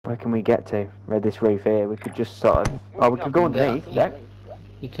Where can we get to? Where this roof here? We could just sort of... Oh, we could go underneath, yeah?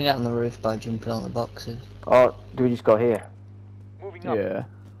 You can get on the roof by jumping on the boxes. Or do we just go here? Yeah.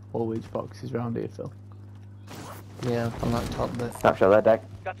 All these boxes round here, Phil. Yeah, on that top bit. Snapshot there,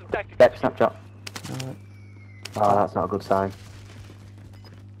 Deck. Deck, snapshot. Alright. Oh, that's not a good sign.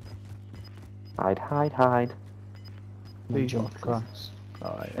 Hide, hide, hide. These Jump boxes. across.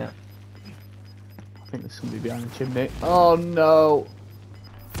 Alright, Yeah. I think there's somebody behind the chimney. Oh no!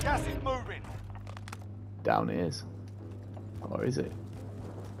 Gas is moving. Down here. Or is it?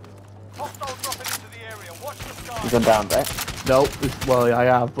 Hostile dropping into the area. Watch the sky. He's gone down, Deck. No, well I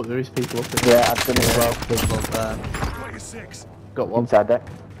have, but there is people up there. Yeah, I've done it as well. People up there. 26. Got one. Inside, Deck.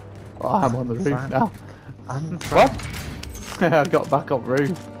 Oh, I'm on the roof Fine. now. I'm What? I got back on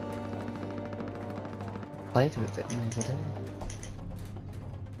roof. played with it maybe, didn't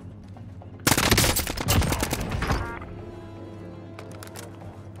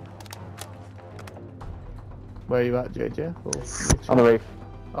Where are you at, JJ? On the roof.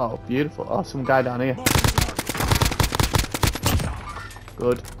 Oh, beautiful. Oh, some guy down here.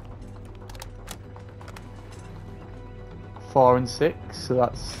 Good. 4 and 6, so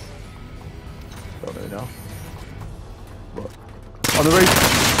that's... Don't really know. But... On the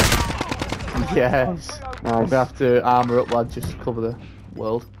roof! Yes! I'm Nice. gonna have to armour up, lad, just to cover the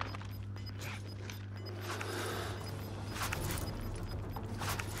world.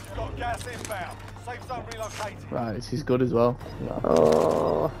 Got gas inbound. Safe zone relocated. Right, this is good as well. Yeah.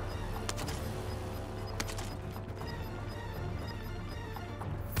 Oh.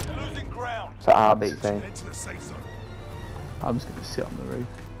 You're losing ground. It's a heartbeat thing. Head to the safe zone. I'm just gonna sit on the roof.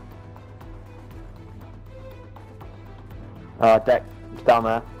 Deck. It's down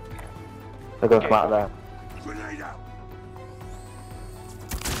there. They're going to come out of there. Grenade out.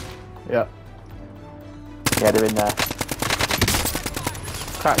 Yeah. Yeah, they're in there.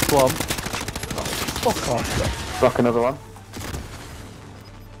 Cracked one. Oh, fuck off. Block another one.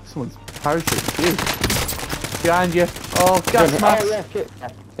 Someone's parachuting you. Behind you. Oh, gas mask. Oh, yeah, shit.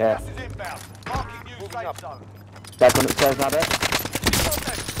 Yeah. Gas is inbound. Marking new safe zone. Deck on upstairs now, Deck.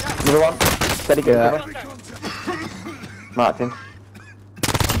 Another one. Steady, good. Yeah. Marked him.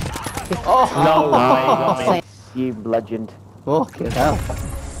 Oh, Nice. You legend. Fucking hell.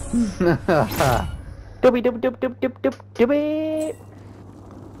 Dubby, dubby, dubby, dubby, dubby, dubby.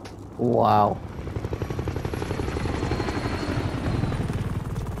 Wow.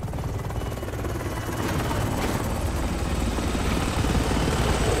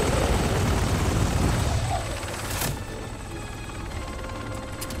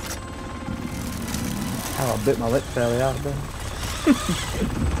 Oh, I bit my lip fairly hard then.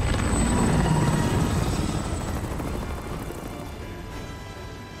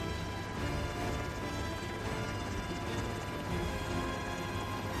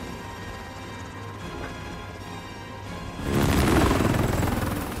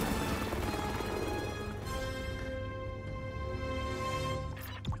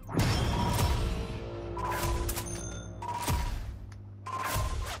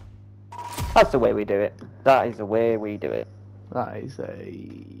 That's the way we do it. That is the way we do it. That is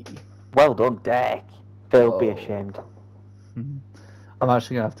a... Well done, Deck. Phil, be Oh. ashamed. I'm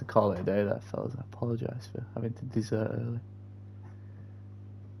actually going to have to call it a day there, fellas. I apologise for having to desert early.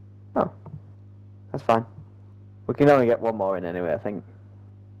 Oh, that's fine. We can only get one more in anyway, I think.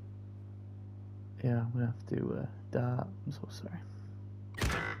 Yeah, I'm going to have to dart. I'm so sorry.